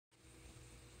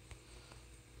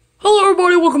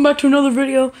everybody, welcome back to another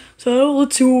video. So,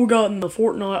 let's see what we got in the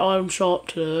Fortnite item shop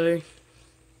today.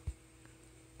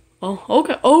 Oh,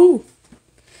 okay. Oh!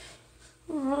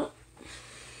 Alright.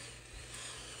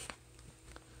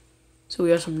 So,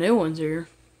 we got some new ones here.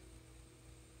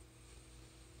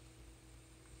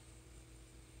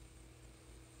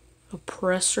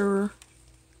 Oppressor.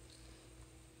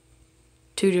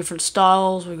 Two different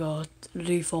styles. We got the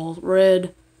default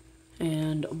red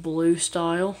and blue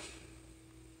style.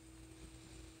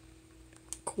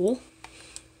 Cool.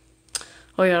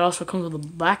 Oh yeah, it also comes with a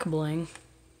back bling.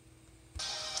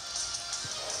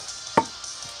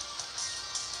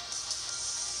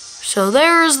 So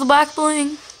there is the back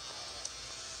bling.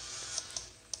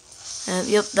 And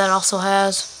yep, that also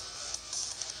has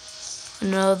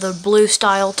another blue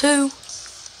style too.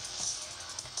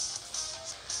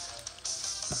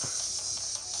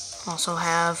 Also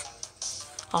have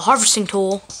a harvesting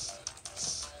tool.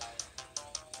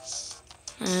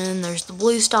 And there's the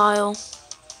blue style.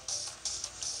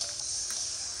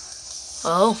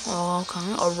 Oh,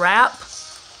 okay. A wrap.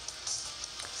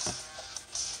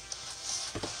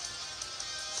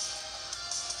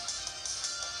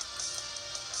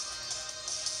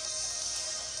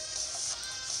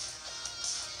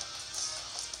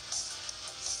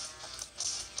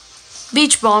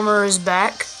 Beach Bomber is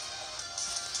back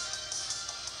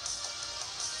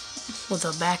with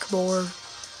a backboard.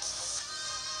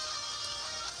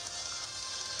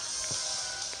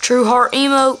 True Heart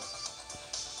emote.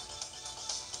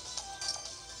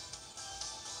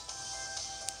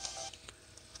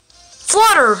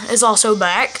 Flutter is also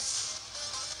back.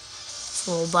 It's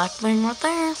a little black thing right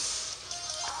there.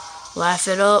 Laugh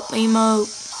It Up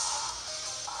emote.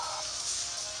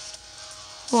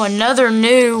 Oh, another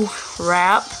new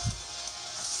wrap.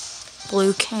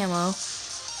 Blue camo.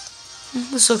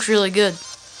 This looks really good.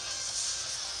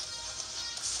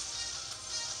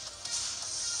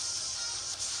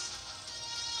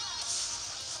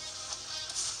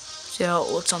 See how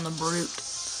it looks on the brute.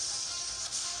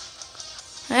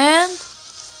 And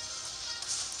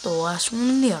the last one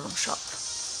in the item shop.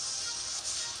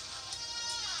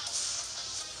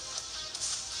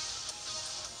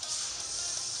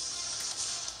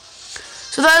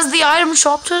 So that is the item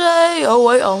shop today. Oh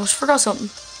wait, I almost forgot something.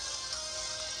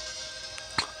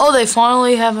 Oh, they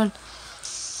finally have a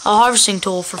harvesting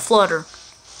tool for Flutter.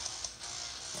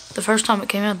 The first time it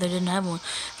came out, they didn't have one.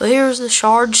 But here's the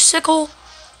charge sickle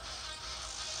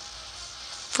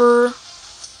for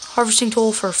harvesting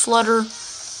tool for Flutter.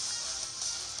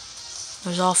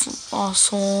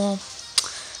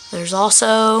 There's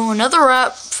also another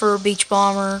wrap for Beach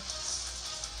Bomber.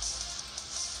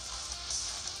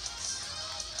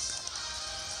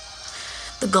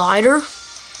 The glider.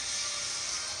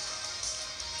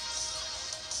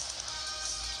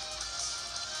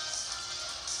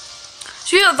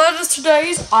 So yeah, that is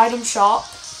today's item shop.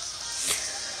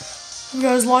 If you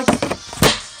guys like